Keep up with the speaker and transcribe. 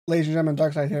Ladies and gentlemen,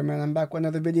 Darkseid here, man. I'm back with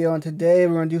another video, and today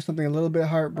we're going to do something a little bit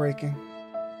heartbreaking,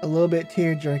 a little bit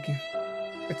tear-jerking.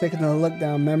 We're taking a look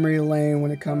down memory lane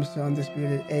when it comes to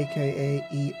Undisputed, aka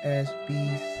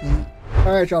ESBC.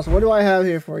 Alright, y'all, so what do I have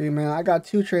here for you, man? I got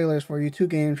two trailers for you, two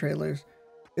game trailers.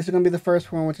 This is going to be the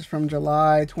first one, which is from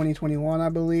July 2021, I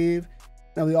believe.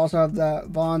 Now, we also have the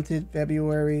vaunted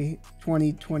February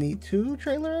 2022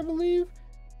 trailer, I believe.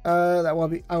 I will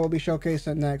be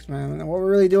showcasing next, man. And what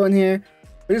we're really doing here,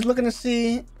 we're just looking to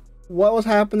see what was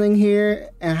happening here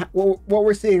and what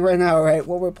we're seeing right now, right?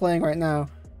 What we're playing right now.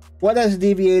 What has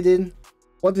deviated?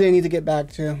 What do they need to get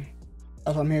back to?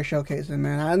 That's what I'm here showcasing,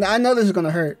 man. I know this is going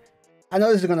to hurt. I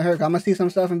know this is going to hurt. I'm going to see some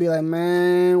stuff and be like,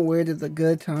 man, where did the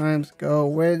good times go?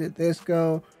 Where did this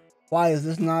go? Why is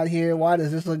this not here? Why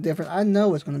does this look different? I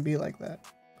know it's going to be like that.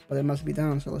 But it must be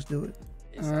done, so let's do it.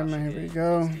 Alright, man, here we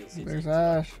go. There's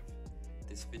Ash.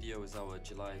 This video is our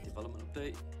July development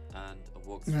update and a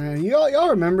walkthrough. Man, y'all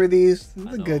remember these?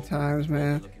 The good times,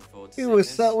 man.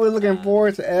 We're looking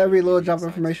forward to every little drop of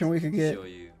information we could get. Show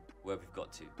you where we've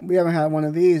got to. We haven't had one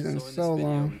of these in in so this video,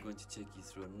 long. We're going to take you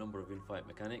through a number of in-fight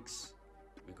mechanics.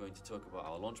 We're going to talk about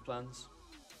our launch plans.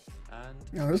 And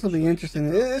Yo, this will be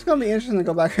interesting. It's gonna be interesting to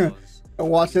go back and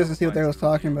watch this and see what they was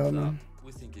talking about, man.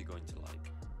 We think you're going to like.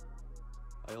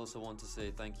 I also want to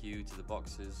say thank you to the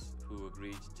boxers who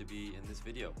agreed to be in this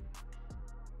video.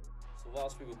 So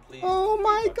whilst we were pleased, Oh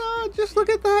my god, just look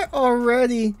at that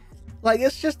already. Like,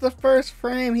 it's just the first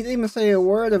frame. He didn't even say a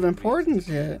word of importance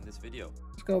yet. in this video.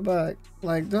 Let's go back.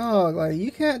 Like, dog, like,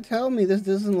 you can't tell me this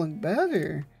doesn't look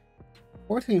better.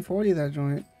 1440, that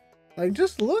joint. Like,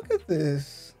 just look at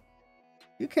this.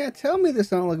 You can't tell me this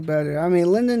don't look better. I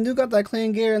mean, Linden do got that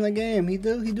clean gear in the game. He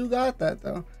do got that,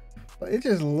 though. But it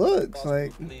just looks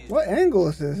like, what angle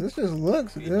is this? This just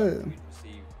looks good.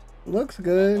 Looks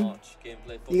good.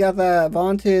 You got that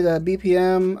vaunted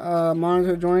BPM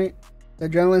monitor joint, the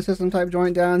adrenaline system type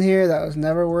joint down here that was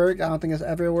never worked. I don't think it's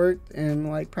ever worked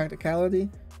in like practicality.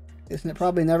 It's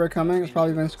probably never coming. It's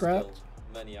probably been scrapped.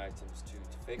 Many items to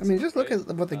fix. I mean, just look at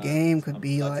what the game could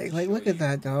be like. Like, look at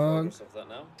that, dog.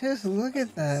 Just look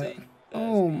at that.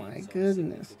 Oh my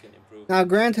goodness. Now,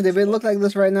 granted, if it looked like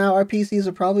this right now, our PCs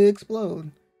would probably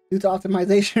explode due to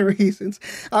optimization reasons.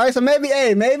 All right, so maybe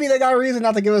they got a reason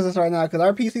not to give us this right now because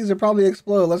our PCs would probably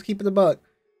explode. Let's keep it a buck.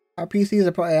 Our PCs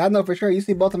are probably, I know for sure. You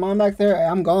see both of mine back there? Hey,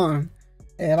 I'm gone.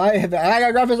 Hey, if I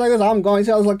got graphics like this, I'm going. You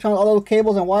see all those electronics, all those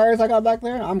cables and wires I got back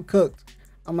there? I'm cooked.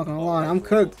 I'm not gonna lie, I'm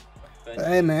cooked. But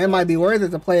hey, man, it might be worth it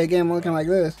to play a game looking like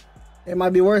this. It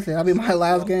might be worth it. That'll be my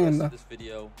last game, though. This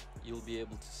video, you'll be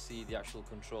able to see the actual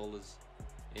controllers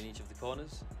in each of the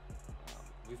corners.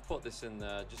 We've put this in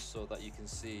there just so that you can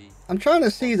see. I'm trying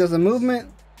to see, does the movement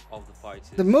of the fight?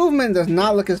 The movement does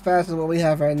not look as fast as what we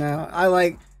have right now.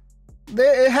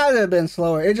 It had to have been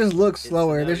slower. It just looks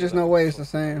slower. There's just no way it's the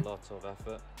same.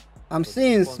 I'm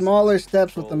seeing smaller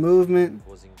steps with the movement.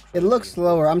 It looks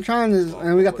slower. I'm trying to,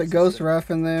 and we got the ghost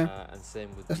ref in there.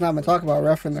 Let's not even talk about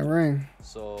ref in the ring.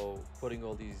 So putting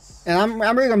all these. And I'm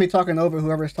really gonna be talking over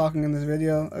whoever's talking in this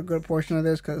video a good portion of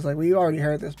this because like we already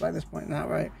heard this by this point now,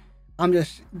 right? I'm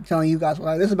just telling you guys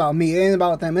this is about me. It ain't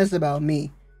about them. It's about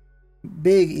me.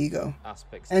 Big ego.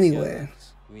 Anyways,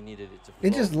 we needed it to.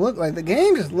 It just looked like the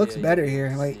game just looks better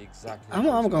here. Like I'm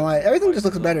gonna lie, everything just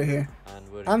looks better here.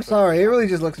 I'm sorry, it really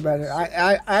just looks better.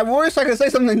 I wish I could say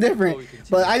something different,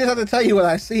 but I just have to tell you what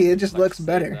I see. It just looks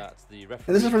better.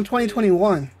 And this is from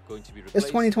 2021. It's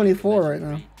 2024 right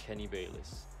now.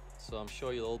 So I'm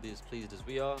sure you'll all be as pleased as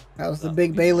we are. That was the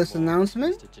big Bayless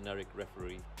announcement. A generic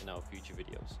referee in our future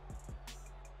videos.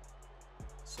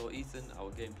 So Ethan,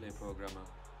 our gameplay programmer,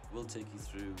 will take you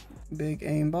through big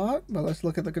aimbot, but let's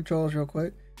look at the controls real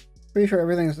quick. Pretty sure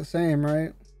everything's the same,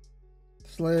 right?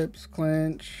 Slips,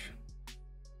 clinch.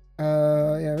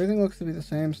 Yeah, everything looks to be the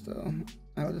same still,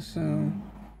 I would assume.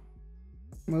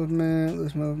 Movement,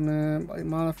 loose movement, body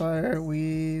modifier,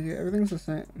 weave, yeah, everything's the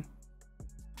same.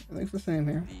 Everything's the same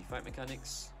here. The fight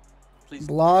mechanics. Please.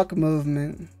 Block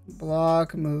movement.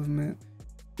 Block movement.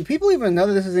 Do people even know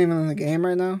that this is even in the game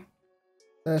right now?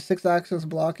 The 6-axis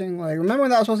blocking. Like, remember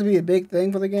when that was supposed to be a big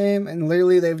thing for the game and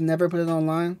literally they've never put it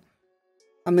online?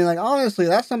 I mean, like, honestly,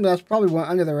 that's something that's probably went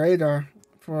under the radar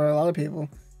for a lot of people.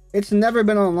 It's never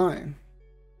been online.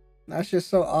 That's just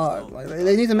so odd. Like,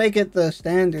 they need to make it the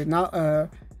standard, not an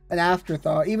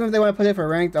afterthought. Even if they want to put it for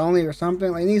ranked only or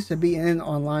something, like, it needs to be in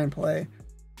online play.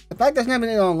 The fact that's not been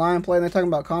in online play and they're talking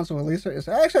about console release,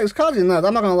 it's causing nuts.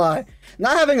 I'm not gonna lie.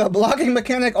 Not having a blocking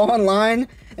mechanic online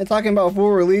and talking about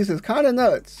full release is kind of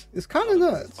nuts. It's kind of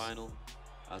nuts.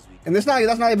 And that's not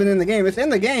even in the game. It's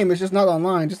in the game. It's just not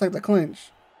online. Just like the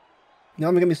clinch. You know,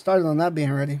 I'm gonna get me started on that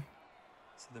being ready.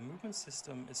 So the movement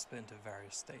system is split into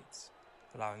various states,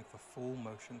 allowing for full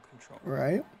motion control.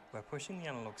 Right. Where pushing the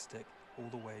analog stick all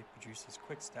the way produces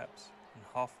quick steps, and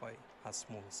halfway has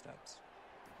smaller steps.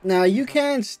 Now you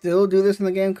can still do this in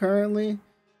the game currently.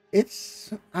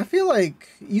 I feel like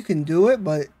you can do it,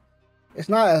 but it's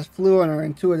not as fluent or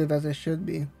intuitive as it should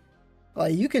be.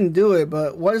 Like, you can do it,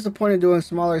 but what is the point of doing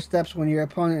smaller steps when your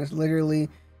opponent is literally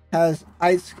has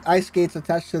ice skates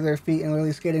attached to their feet and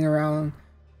literally skating around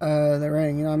the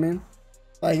ring? You know what I mean?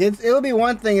 Like, it would be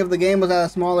one thing if the game was at a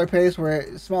smaller pace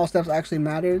where small steps actually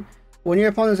mattered. When your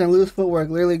opponent's in loose footwork,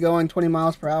 literally going 20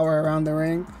 miles per hour around the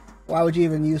ring, why would you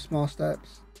even use small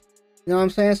steps? You know what I'm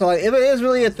saying? So, like, if it is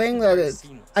really a thing that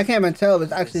I can't even tell if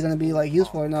it's actually going to be, like,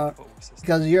 useful or not,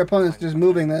 because your opponent's just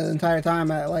moving the entire time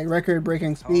at, like,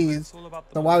 record-breaking speeds.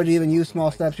 So why would you even use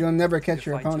small steps? You'll never catch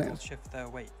your opponent.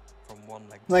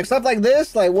 Like, stuff like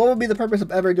this, like, what would be the purpose of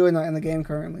ever doing that in the game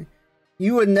currently?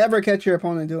 You would never catch your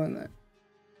opponent doing that,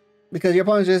 because your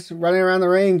opponent's just running around the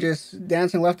ring, just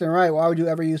dancing left and right. Why would you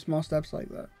ever use small steps like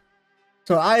that?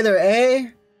 So either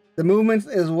A, the movement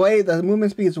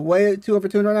speed is way too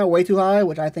overtuned right now, way too high,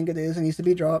 which I think it is. It needs to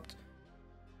be dropped.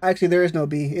 Actually, there is no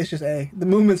B. It's just A. The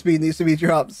movement speed needs to be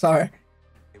dropped. Sorry.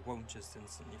 It won't just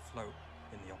instantly float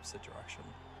in the opposite direction.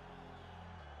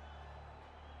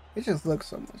 It just looks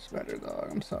so much better, dog.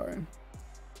 I'm sorry.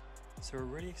 So we're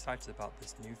really excited about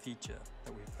this new feature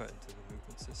that we've put into the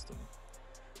movement system.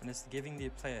 And it's giving the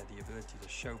player the ability to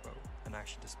showboat and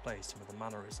actually display some of the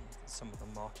mannerisms that some of the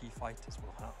marquee fighters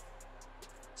will have.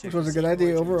 So which was a good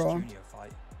idea overall.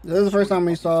 This is the first time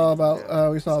we saw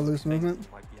loose movement.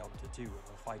 You might be able to do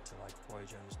with a fighter like Roy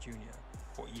Jones Jr.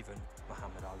 or even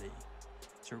Muhammad Ali.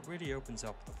 So it really opens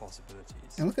up the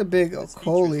possibilities. And look at big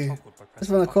Okolie. This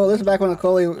is back when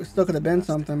Okolie still could have been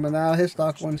something, but now his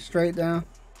stock went straight down.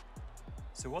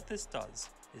 So what this does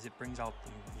is it brings out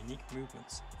the unique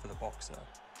movements for the boxer.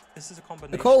 This is a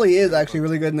combination. Okolie is actually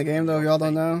really good in the game, though. If y'all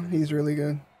don't know, he's really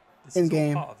good in game. This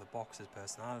is all part of the boxer's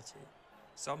personality.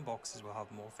 Some boxers will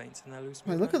have more feints in their loose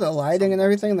movement. Look at the lighting and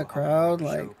everything in the crowd.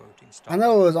 Like, I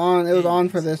know it was on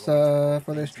for this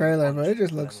trailer, but it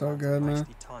just looks so good, man.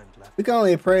 We can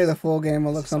only pray the full game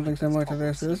will look something similar to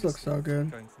this. This looks so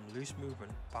good. Going from loose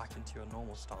movement back into your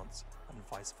normal stance and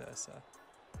vice versa.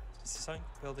 This is something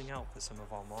building out for some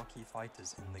of our marquee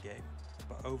fighters in the game,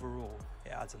 but overall,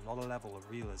 it adds another level of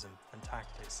realism and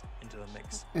tactics into the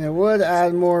mix. And it would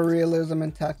add more realism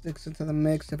and tactics into the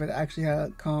mix if it actually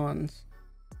had cons.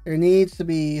 There needs to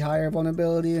be higher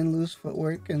vulnerability in loose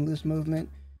footwork and loose movement.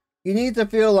 You need to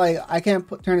feel like I can't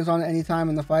turn this on at any time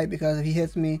in the fight, because if he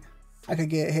hits me, I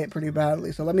could get hit pretty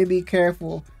badly. So let me be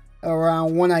careful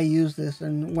around when I use this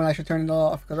and when I should turn it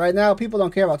off. Because right now, people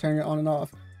don't care about turning it on and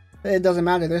off. It doesn't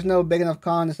matter. There's no big enough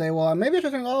con to say, well, maybe I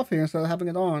should turn it off here instead of having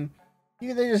it on.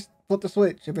 They just flip the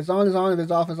switch. If it's on, it's on. If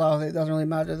it's off, it's off. It doesn't really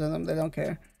matter to them. They don't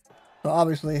care. So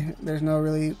obviously, there's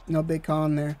no big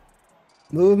con there.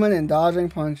 Movement and dodging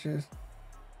punches.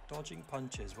 Dodging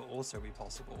punches will also be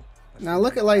possible. Now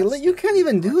look at, like, you can't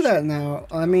even do that now.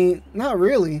 I mean, not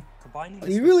really.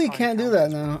 You really can't do that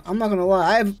now. I'm not gonna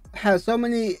lie. I've had so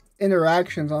many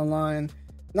interactions online.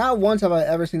 Not once have I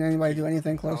ever seen anybody do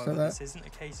anything close to that. This isn't a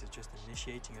case of just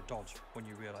initiating a dodge when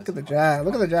you realize. Look at the jab.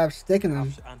 Look at the jab sticking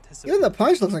them. Even the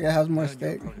punch looks like it has more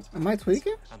stick. Am I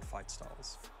tweaking? And fight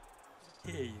styles.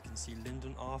 Here you can see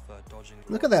Lyndon Arthur dodging.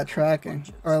 Look at that tracking,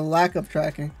 or lack of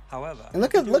tracking. However, and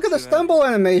look at the stumble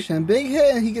animation. Big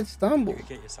hit and he gets stumbled. You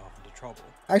get yourself into trouble.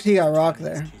 Actually, he got rocked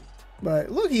there.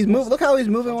 But look, look how he's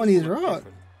moving when he's rocked.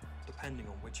 Depending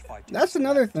on which fight. That's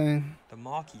another thing. The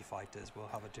marquee fighters will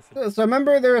have a different. So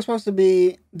remember, there were supposed to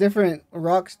be different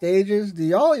rock stages. Do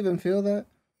y'all even feel that?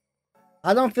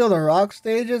 I don't feel the rock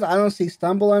stages. I don't see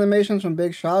stumble animations from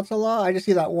big shots a lot. I just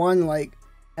see that one, like,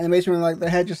 animation where, like, the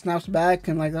head just snaps back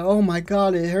and, like, oh my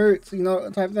god, it hurts, you know,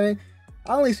 type thing.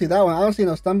 I only see that one. I don't see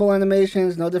no stumble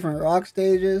animations, no different rock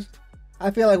stages.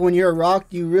 I feel like when you're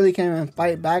rocked, you really can't even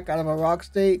fight back out of a rock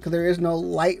state, because there is no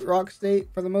light rock state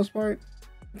for the most part.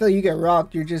 Until you get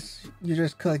rocked, you're just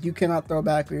cooked. You cannot throw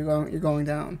back, or you're going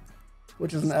down,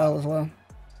 which is an L as well.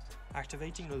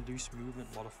 Activating the loose movement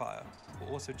modifier will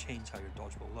also change how your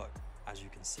dodge will look, as you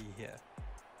can see here.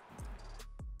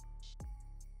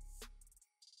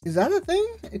 Is that a thing?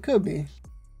 It could be.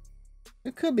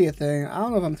 It could be a thing. I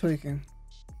don't know if I'm tweaking.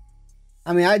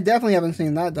 I mean, I definitely haven't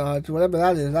seen that dodge. Whatever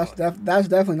that is, that's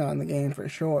definitely not in the game for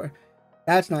sure.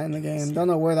 That's not in the game. Don't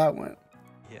know where that went.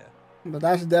 Yeah. But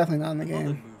that's definitely not in the game.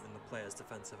 Another move in the player's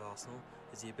defensive arsenal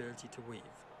is the ability to weave.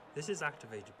 This is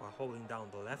activated by holding down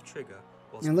the left trigger.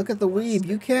 And look at the weave.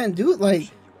 You can't do it like.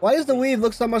 Why does the weave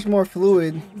look so much more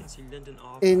fluid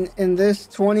in this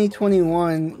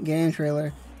 2021 game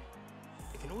trailer?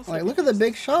 Like, look at the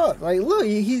big shot. Like, look,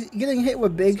 he's getting hit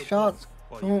with big shots.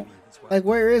 Oh, like,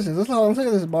 where is it? Let's look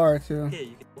at this bar too.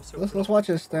 Let's watch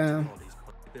this down.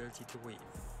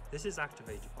 This is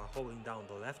activated by holding down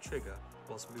the left trigger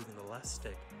whilst moving the left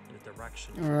stick in the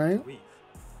direction of the weave.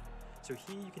 So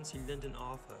here you can see Lyndon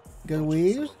Arthur. Good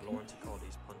weaves.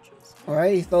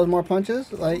 Alright, he throws more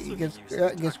punches. Like, he gets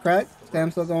cracked.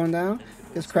 Stam's still going down.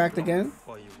 Gets cracked again.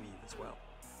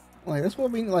 Like, this will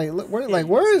be like, look,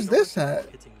 where is this at?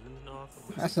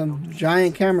 That's some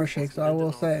giant camera shakes, I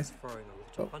will say.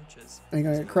 Oh, and you're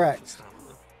gonna get cracked.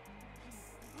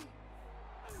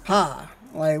 Ha!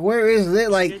 Like, where is it?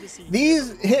 Like,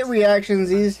 these hit reactions,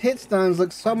 these hit stuns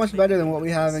look so much better than what we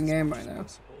have in game right now.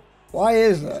 Why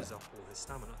is that?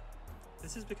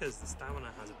 This is because the stamina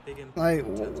has a big impact. Like,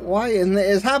 why? And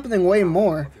it's happening way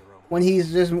more when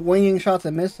he's just winging shots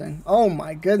and missing. Oh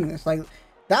my goodness! Like,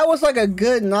 that was like a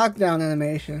good knockdown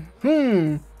animation.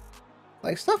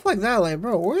 Like, stuff like that. Like,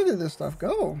 bro, where did this stuff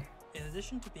go? In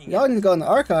addition to being y'all need to go in the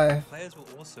archive. Players will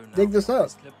also now dig this up.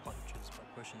 Slip punches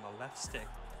by pushing the left stick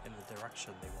in the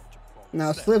direction they want to perform.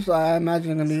 Now slips, I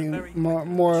imagine, gonna be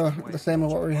more the same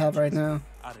as what we have right now.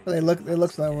 But it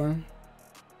looks that way.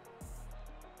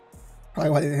 Probably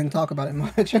why they didn't talk about it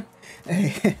much.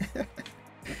 Hey.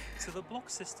 So the block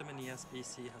system in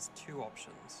ESBC has two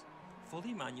options.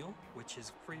 Fully manual, which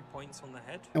is 3 points on the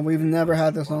head. And we've never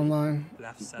had this online.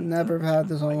 Never had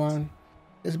this online.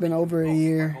 It's been over a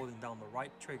year. Holding down the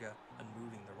right trigger and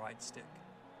moving the right stick.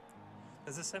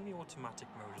 There's a semi-automatic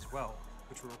mode as well,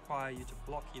 which will require you to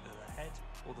block either the head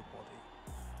or the body.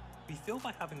 We feel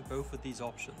by having both of these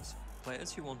options,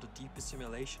 players who want a deeper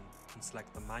simulation can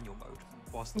select the manual mode,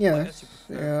 whilst the players who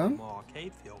prefer a more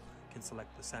arcade feel can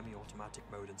select the semi-automatic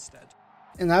mode instead.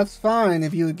 And that's fine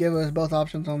if you would give us both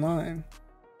options online,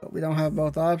 but we don't have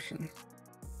both options.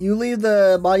 You leave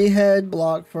the body head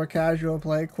block for casual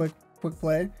play, quick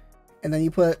play, and then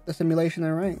you put the simulation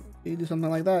in rank. You do something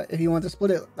like that if you want to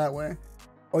split it that way,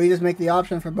 or you just make the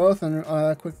option for both in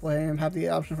quick play and have the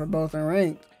option for both in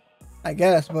ranked, I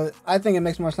guess. But I think it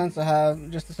makes more sense to have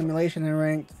just the simulation in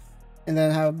ranked and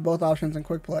then have both options in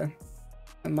quick play,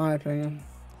 in my opinion.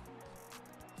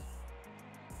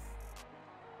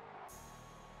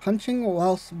 Punching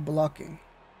whilst blocking.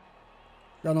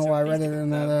 Don't know why I read it in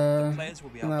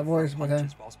that voice,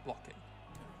 but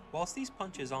whilst these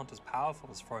punches aren't as powerful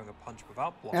as throwing a punch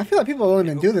without blocking, I feel like people don't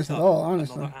even do this at all,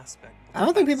 honestly. I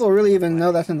don't think people really even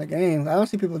know that's in the game. I don't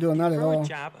see people doing that at all.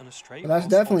 But that's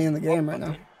definitely in the game right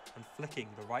now. And flicking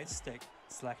the right stick,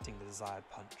 selecting the desired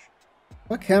punch.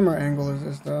 What camera angle is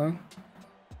this, though?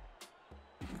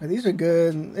 These are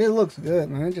good. It looks good,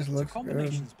 man. It just looks good.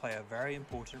 Combinations play a very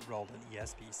important role in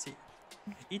ESBC.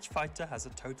 Each fighter has a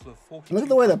total of 40. Look at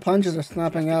the way the punches are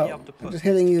snapping out, just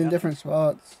hitting you in different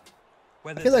spots.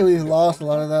 I feel like we've lost a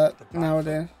lot of that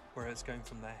nowadays. Where it's going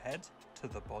from the head to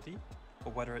the body,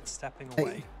 or whether it's stepping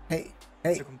away. Hey.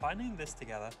 So combining this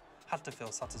together had to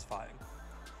feel satisfying.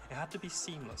 It had to be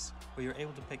seamless, where you're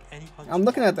able to pick any punch. I'm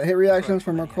looking at the hit reactions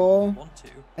from Recall,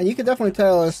 and you can definitely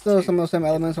tell it's still some of the same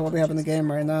elements of what we have in the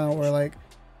game right now, where like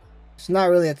it's not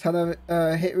really a ton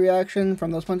of hit reaction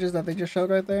from those punches that they just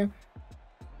showed right there.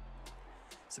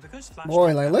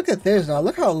 Boy, like look at this,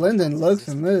 look how Lyndon looks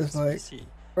in this, like,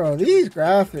 bro, these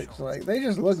graphics, like they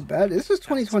just look better. This is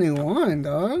 2021,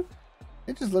 dog.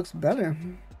 It just looks better.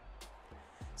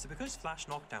 So because flash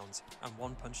knockdowns and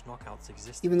one-punch knockouts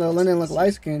exist, even though Lyndon looked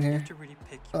light-skinned here,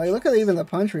 like look at even the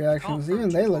punch reactions, even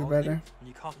they look better. And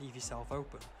you can't leave yourself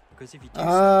open because if you do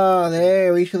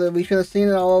there we should have seen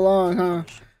it all along, huh?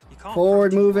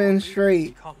 Forward moving straight,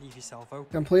 you can't leave yourself open.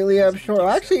 Completely up short.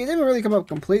 Actually, it didn't really come up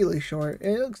completely short.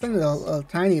 It extended a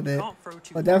tiny bit,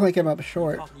 but definitely came up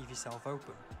short.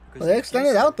 But it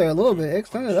extended out there a little bit. It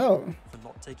extended out.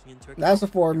 That's a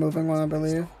forward moving one, I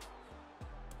believe.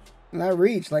 And that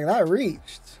reached, like that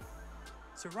reached.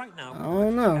 So right now, I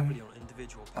don't know.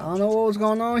 I don't know what was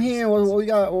going on here. What we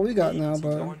got now,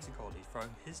 but throwing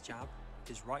his jab,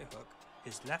 his right hook,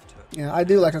 his left hook. Yeah, I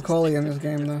do like a Coley in this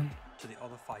game though.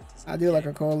 I do like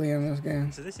a Coley in this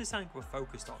game. So this is something we're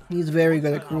focused on. He's very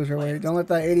good at cruiserweight. Don't let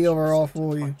that 80 overall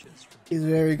fool you. He's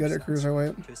very good at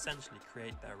cruiserweight. To essentially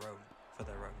create their own for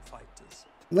their own fighters.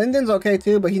 Lyndon's okay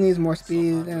too, but he needs more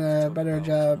speed and a better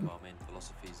jab. Our main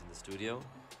philosophies in the studio,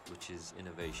 which is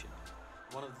innovation.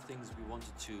 One of the things we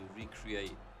wanted to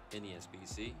recreate in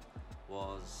ESBC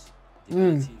was the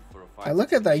ability for a fighter.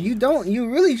 Look at that. You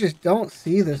really just don't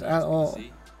see this at all.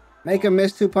 Make him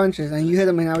miss 2 punches and you hit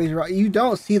him and now he's right. You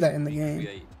don't see that in the game.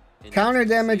 Counter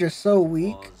damage is so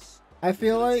weak, I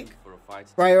feel like.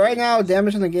 Right now,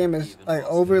 damage in the game is like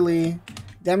overly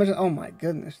damage. Oh my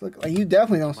goodness, look, like you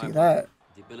definitely don't see that.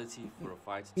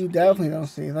 You definitely don't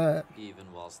see that.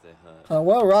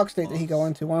 What rock state did he go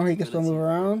into? One where he can still move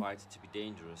around?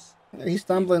 He's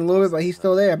stumbling a little bit, but he's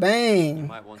still there. Bang!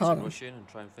 Caught him.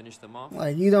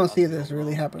 Like, you don't see this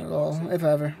really happen at all, if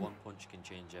ever.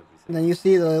 And then you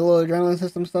see the little adrenaline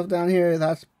system stuff down here.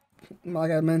 That's,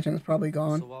 like I mentioned, it's probably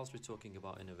gone. So whilst we're talking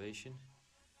about innovation,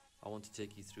 I want to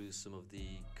take you through some of the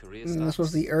career stats. This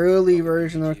was the early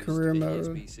version of career mode.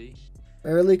 ESBC.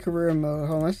 Early career mode.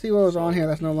 Hold on, let's see what was on here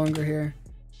that's no longer here.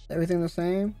 Everything the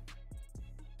same?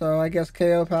 So I guess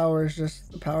KO power is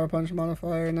just the power punch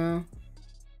modifier now.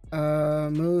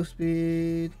 Move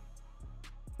speed,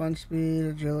 punch speed,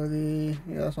 agility.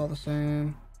 Yeah, that's all the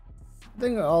same. I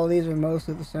think all of these are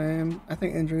mostly the same. I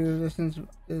think injury resistance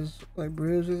is like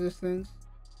bruise resistance.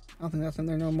 I don't think that's in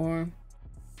there no more.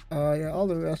 Yeah, all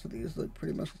the rest of these look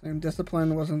pretty much the same.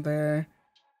 Discipline wasn't there.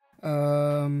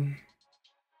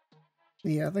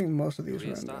 Yeah, I think most of these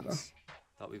were in there though.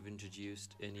 That we've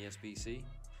introduced in ESBC.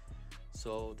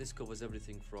 So this covers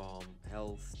everything from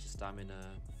health to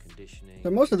stamina, conditioning.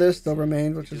 So most of this still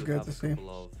remained, which is good to see. A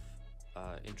couple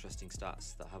of interesting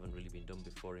stats that haven't really been done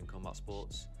before in combat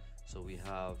sports. So we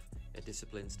have a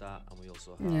discipline stat and we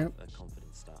also have a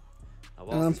confidence stat.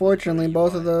 And unfortunately,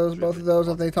 both of those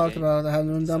that they talked about that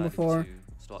haven't been done before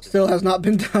still has not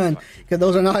been done because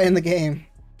those are not in the game.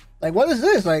 Like, what is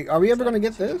this? Like, are we ever going to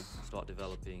get this? Start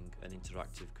developing an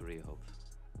interactive career hub.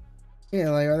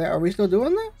 Yeah, like, are we still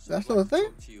doing that? That's still a thing?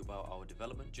 Talk to you about our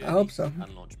development journey I hope so.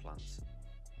 And launch plans.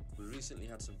 We recently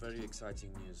had some very exciting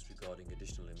news regarding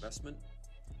additional investment.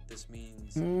 This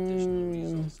means additional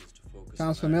resources to focus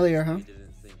Sounds familiar, huh? We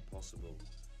didn't think possible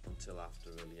until after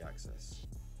early access.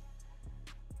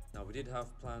 Now, we did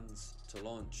have plans to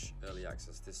launch early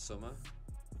access this summer.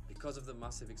 Because of the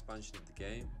massive expansion of the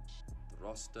game, the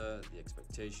roster, the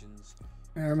expectations.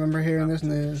 I remember hearing this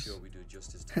news. Sure we do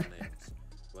justice to the names,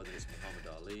 whether it's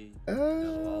Muhammad Ali,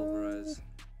 Canelo Alvarez,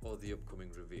 or the upcoming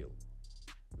reveal.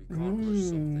 We can't rush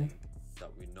something that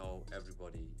we know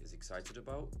everybody is excited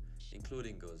about,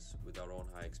 including us with our own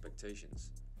high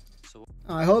expectations. So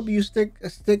I hope you stick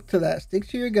to that. Stick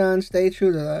to your guns. Stay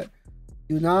true to that.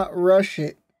 Do not rush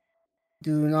it.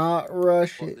 Do not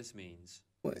rush it. This means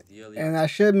and that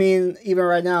should mean even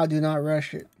right now, do not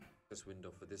rush it. This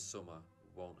window for this summer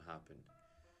won't happen.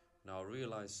 Now I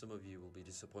realize some of you will be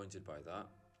disappointed by that.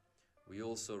 We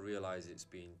also realize it's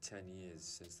been 10 years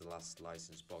since the last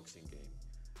licensed boxing game,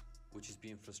 which has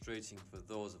been frustrating for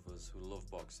those of us who love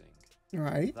boxing.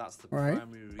 Right. That's the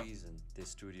primary reason this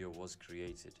studio was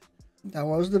created. That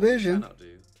was the vision. What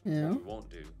we won't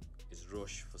do is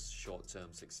rush for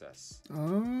short-term success.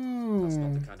 Oh. That's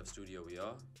not the kind of studio we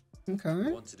are. Okay.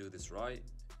 We want to do this right.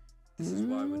 This is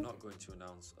why we're not going to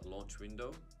announce a launch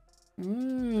window. The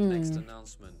next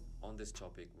announcement on this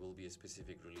topic will be a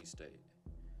specific release date.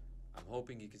 I'm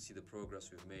hoping you can see the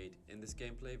progress we've made in this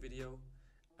gameplay video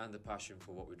and the passion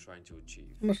for what we're trying to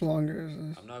achieve. How much longer is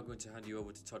this? I'm now going to hand you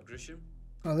over to Todd Grisham.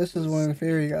 Oh, this is when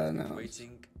Fury got announced.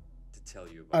 Waiting to tell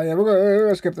you about. Oh yeah, we're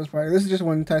gonna skip this part. This is just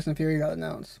when Tyson Fury got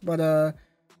announced. But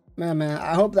man,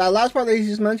 I hope that last part that he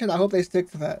just mentioned, I hope they stick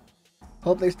to that.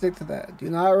 Hope they stick to that.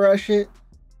 Do not rush it.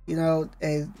 You know,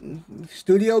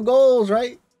 studio goals,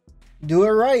 right? Do it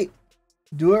right.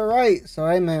 Do it right. So,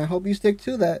 hey, man, I hope you stick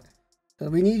to that.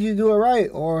 Because we need you to do it right.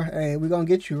 Or, hey, we're going to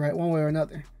get you right one way or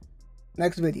another.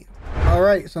 Next video. All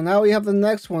right. So, now we have the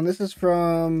next one. This is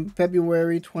from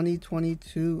February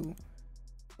 2022.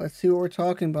 Let's see what we're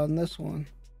talking about in this one.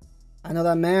 I know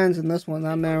that man's in this one.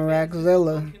 That man,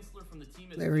 Rackzilla.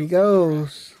 There he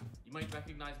goes. You might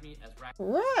recognize me as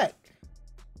Rack.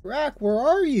 Rack, where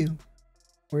are you?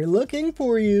 We're looking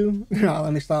for you. No,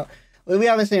 let me stop. We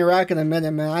haven't seen Rack in a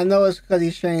minute, man. I know it's because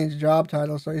he's changed job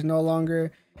title, so he's no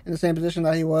longer in the same position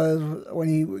that he was when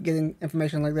he was getting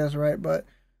information like this, right? But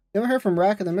we haven't heard from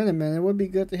Rack in a minute, man. It would be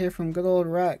good to hear from good old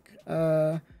Rack.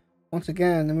 Once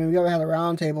again, I mean, we haven't had a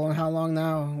roundtable in how long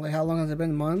now? Like, how long has it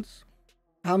been? Months?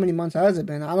 How many months has it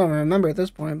been? I don't remember at this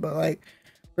point, but like,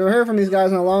 we haven't heard from these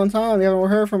guys in a long time. We haven't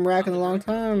heard from Rack in a long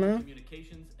time, man.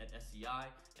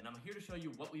 Show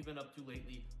you what we've been up to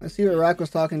lately. Let's see what Rack was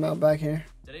talking about back here.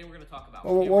 Today we're going to talk about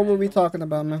what were we talking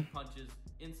about, man? Punches,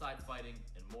 inside fighting,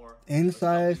 and more.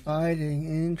 Inside fighting,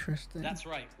 interesting. That's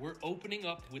right. We're opening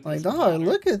up with like, dog,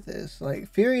 look at this. Like,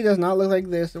 Fury does not look like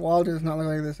this. Wilder does not look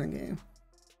like this in game.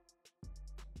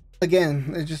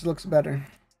 Again, it just looks better.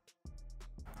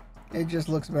 It just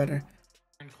looks better.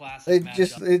 It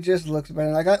just looks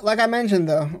better. Like I mentioned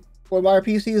though, Would our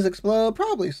PCs explode?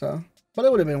 Probably so. But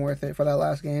it would have been worth it for that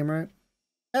last game, right?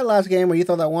 That last game where you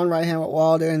throw that one right hand with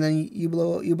Wilder and then you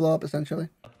blow up essentially.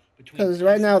 Because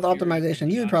right now with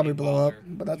optimization, you'd probably blow up,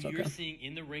 but that's okay. You're seeing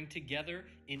in the ring together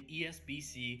in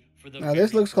ESBC for the Now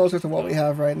this looks closer to what we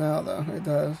have right now, though. It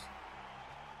does.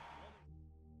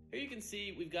 Here you can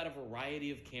see we've got a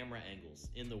variety of camera angles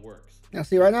in the works. Now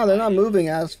see, right now they're not moving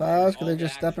as fast because they're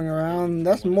just stepping around.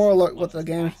 That's more like what the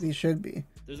game should be.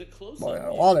 There's a close Boy,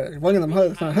 Wilder, one of them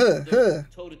hooks,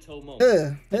 toe-to-toe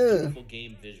moment. Beautiful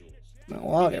game visuals. No,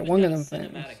 Wilder, one of them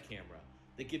things. Cinematic camera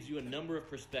that gives you a number of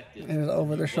perspectives. It was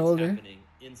over the what's shoulder. Happening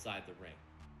inside the ring.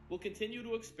 We'll continue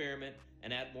to experiment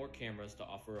and add more cameras to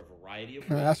offer a variety of.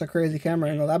 That's a crazy camera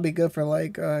angle. That'd be good for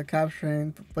like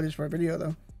capturing footage for a video,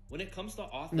 though. When it comes to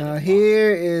now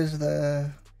here is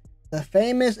the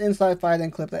famous inside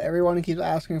fighting clip that everyone keeps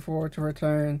asking for to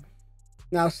return.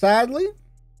 Now, sadly,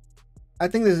 I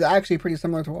think this is actually pretty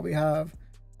similar to what we have,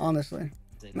 honestly.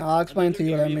 Now I'll explain to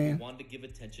you what I mean.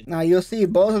 Now you'll see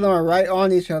both of them are right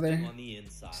on each other,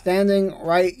 standing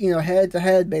right, head to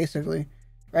head, basically,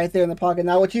 right there in the pocket.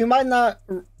 Now, what you might not,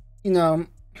 it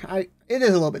is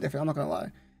a little bit different. I'm not gonna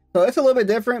lie. So it's a little bit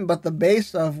different, but the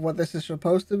base of what this is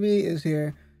supposed to be is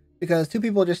here, because two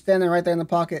people are just standing right there in the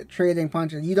pocket trading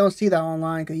punches. You don't see that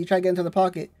online because you try to get into the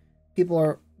pocket, people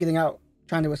are getting out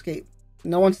trying to escape.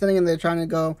 No one's standing in there trying to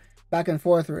go back and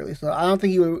forth really. So I don't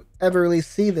think you would ever really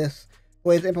see this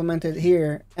way it's implemented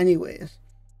here anyways.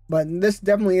 But this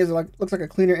definitely is looks like a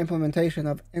cleaner implementation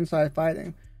of inside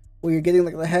fighting, where you're getting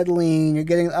like the head lean, you're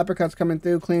getting the uppercuts coming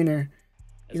through cleaner.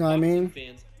 You know what I mean?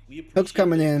 Hooks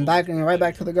coming in, back and right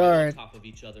back to the guard.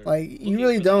 Like you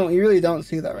really don't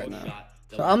see that right now.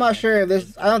 So I'm not sure if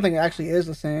this, I don't think it actually is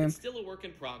the same. It's still a work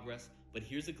in progress, but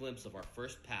here's a glimpse of our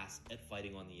first pass at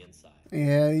fighting on the inside.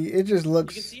 Yeah, it just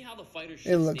looks, you can see how the fighters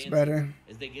it looks better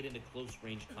as they get into close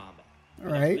range combat.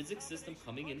 Right. The physics system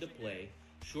coming into play,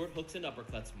 short hooks and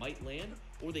uppercuts might land,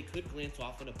 or they could glance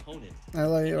off an opponent. I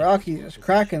like Rocky just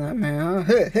cracking that man,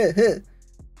 huh?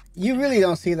 You really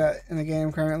don't see that in the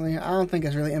game currently. I don't think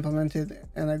it's really implemented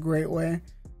in a great way.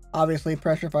 Obviously,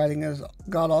 pressure fighting is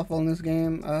god-awful in this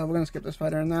game. We're going to skip this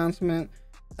fighter announcement.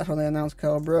 That's when they announced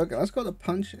Kell Brook. Let's go to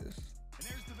punches.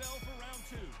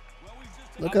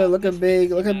 Look at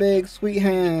big sweet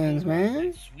hands,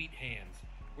 man. Sweet hands.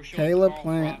 We're Caleb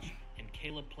Plant. And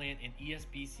Caleb Plant in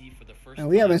ESBC for the first and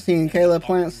we haven't seen Caleb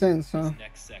Plant since, huh?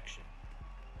 Next section.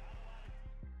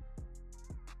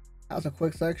 That was a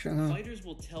quick section, huh? Fighters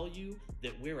will tell you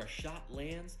that where a shot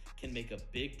lands can make a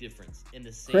big difference in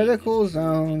the same critical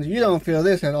zones. You don't feel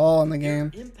this at all in the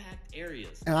game. Impact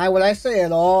areas. And when I say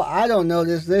at all, I don't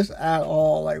notice this at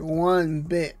all, like one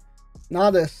bit.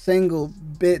 Not a single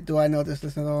bit do I notice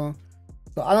this at all.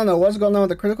 So I don't know what's going on with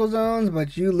the critical zones,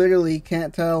 but you literally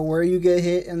can't tell where you get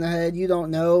hit in the head. You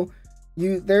don't know.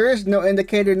 There is no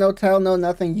indicator, no tell, no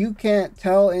nothing. You can't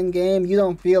tell in game. You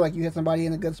don't feel like you hit somebody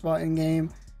in a good spot in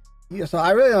game. Yeah, so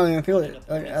I really don't even feel it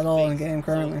at all in game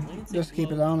currently. Just to keep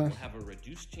it honest. Have a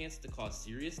reduced chance to cause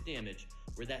serious damage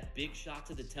where that big shot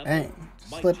to the temple bang,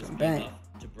 might slipping, just bang.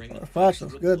 Froch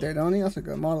looks good there, don't he? That's a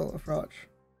good model of Froch.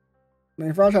 I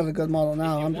mean, Froch has a good model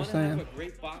now. I'm just saying.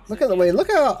 Look at the way.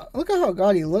 Look how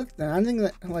god he looked. Then I think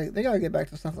that like they gotta get back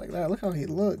to stuff like that. Look how he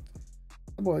looked.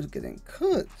 That boy was getting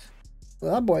cooked.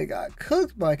 Well, that boy got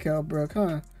cooked by Kell Brook,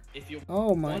 huh?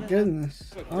 Oh my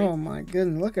goodness. Oh my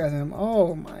goodness. Look at him.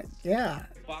 Oh my god.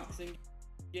 Boxing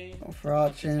game.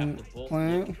 Froch and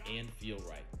Plant. And feel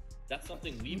right. That's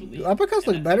something we believe. Do uppercuts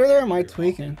look better there? Or am I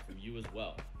tweaking? From you as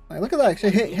well. Like, look at that.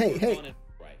 Hey. Hey.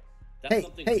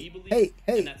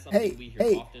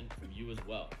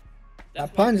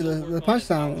 That punch, the punch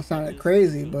sounded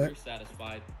crazy, but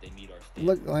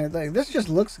look like this just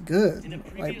looks good.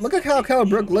 Like, look at how Kell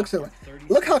Brook looks at.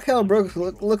 Look how Kell Brook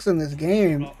looks in this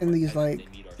game in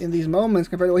these moments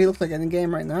compared to what he looks like in the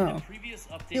game right now.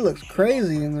 He looks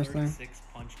crazy in this thing.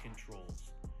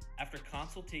 After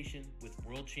consultation with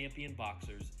world champion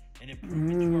boxers and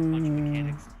improvement to our punch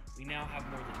mechanics, we now have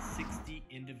more than 60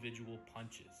 individual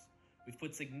punches. We've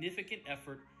put significant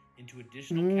effort into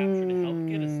additional capture to help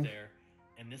get us there,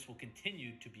 and this will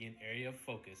continue to be an area of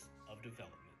focus of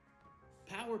development.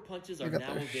 Power punches are now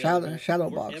available shadow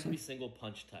for boxing. Every single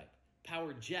punch type.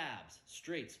 Power jabs,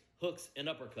 straights, hooks, and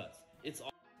uppercuts. It's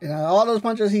all all those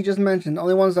punches he just mentioned. The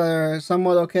only ones that are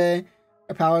somewhat okay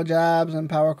are power jabs and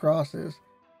power crosses.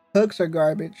 Hooks are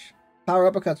garbage.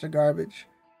 Power uppercuts are garbage.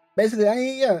 Basically,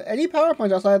 any power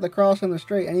punch outside the cross and the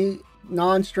straight, any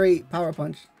non-straight power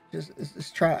punch,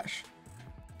 is trash.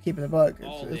 Keep it a bug.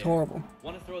 It's horrible.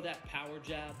 Want to throw that power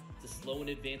jab to slow an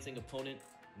advancing opponent?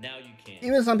 Now you can.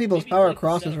 Even some people's Maybe power like the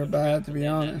crosses setup were of the bad, grapple to be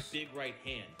and that honest. big right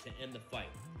hand to end the fight.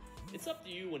 It's up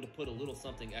to you when to put a little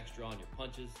something extra on your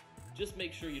punches. Just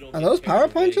make sure you don't. Are get those carried power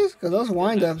away. punches? Because You those still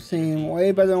wind have ups some energy seem for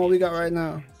way better than what we got championship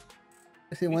right now. games.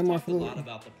 They seem way We've more talked a lot fluid.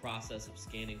 about the process of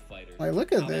scanning fighters. Like,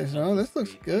 look at how that this, helps oh, us this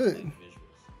looks create these good. like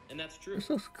visuals. And that's true. This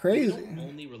looks We crazy. don't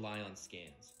only rely on scans.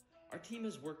 Our team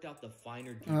has worked out the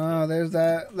finer details. Oh, there's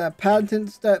that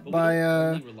patent step But we by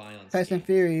don't only rely on Tyson scans.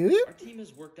 Fury. Whoop. Our team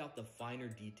has worked out the finer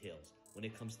details when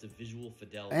it comes to visual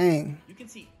fidelity. Dang. You can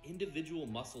see individual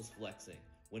muscles flexing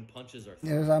when punches are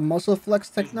thrown. There's a muscle flex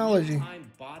technology. There's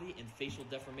real-time body and facial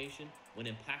deformation when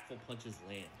impactful punches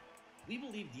land. We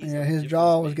believe these Yeah, are his difference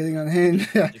jaw was makers getting when it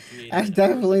unhinged. comes to creating That's an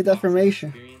definitely immersive boxing deformation.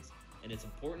 experience, and it's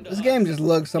important to This us game just that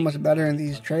looks so we much take better the in time to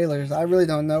these touch on trailers. these I really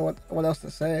don't know what else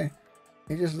to say.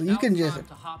 You can just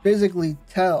physically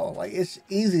tell. Like, it's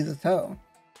easy to tell.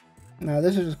 Now,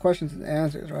 this is just questions and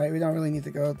answers, right? We don't really need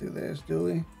to go through this, do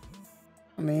we?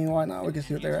 I mean, why not? We can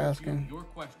see what they're asking. Your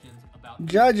questions about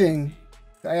Judging.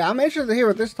 Hey, I'm interested to hear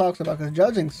what this talks about, because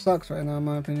judging sucks right now, in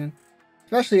my opinion.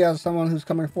 Especially as someone who's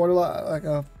coming forward a lot, like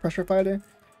a pressure fighter.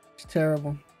 It's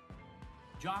terrible.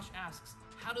 Josh asks,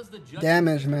 how does the judging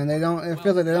Damage, man. They don't. It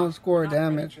feels like they don't score we're not ready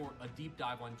damage. for a deep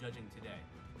dive on judging today,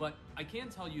 but I can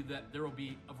tell you that there will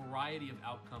be a variety of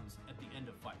outcomes at the end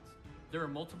of fights. There are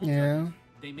multiple judges.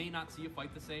 They may not see a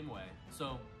fight the same way,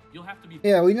 so you'll have to be.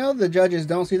 Yeah, we know the judges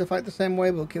don't see the fight the same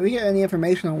way, but can we get any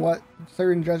information on what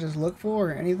certain judges look for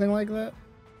or anything like that?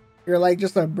 You're like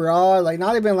just a broad, like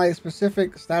not even like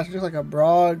specific stats, just like a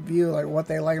broad view, like what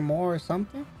they like more or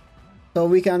something. So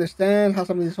we can understand how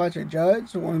some of these fights are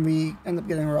judged when we end up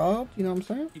getting robbed, you know what I'm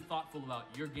saying? Be thoughtful about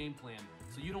your game plan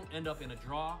so you don't end up in a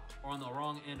draw or on the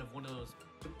wrong end of one of those.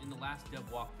 In the last dev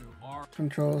walkthrough, our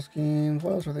Control schemes,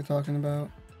 what else were they talking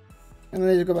about? And then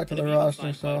they just go back to the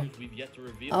roster, so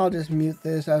I'll just mute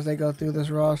this as they go through this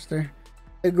roster.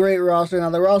 A great roster. Now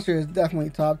the roster is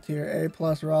definitely top tier,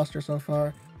 A+ roster so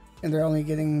far, and they're only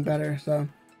getting better, so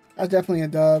that's definitely a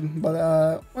dub.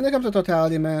 But when it comes to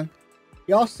totality, man,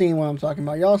 y'all seen what I'm talking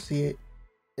about. Y'all see it.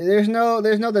 There's no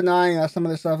denying that some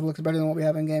of this stuff looks better than what we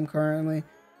have in game currently,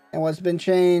 and what's been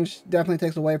changed definitely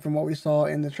takes away from what we saw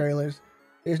in the trailers.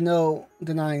 There's no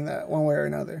denying that one way or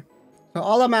another. So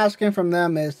all I'm asking from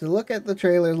them is to look at the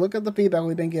trailers, look at the feedback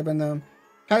we've been giving them,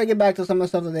 try to get back to some of the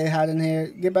stuff that they had in here,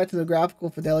 get back to the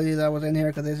graphical fidelity that was in here,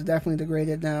 because it's definitely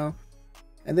degraded now.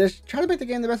 And just try to make the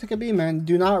game the best it can be, man.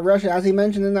 Do not rush it, as he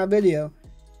mentioned in that video.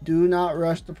 Do not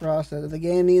rush the process. If the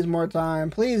game needs more time,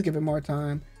 please give it more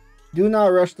time. Do not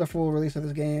rush the full release of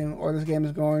this game, or this game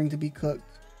is going to be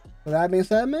cooked. With that being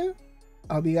said, man,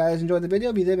 I hope you guys enjoyed the video.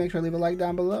 If you did, make sure to leave a like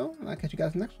down below, and I'll catch you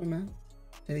guys next one, man.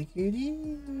 Take it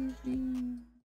easy.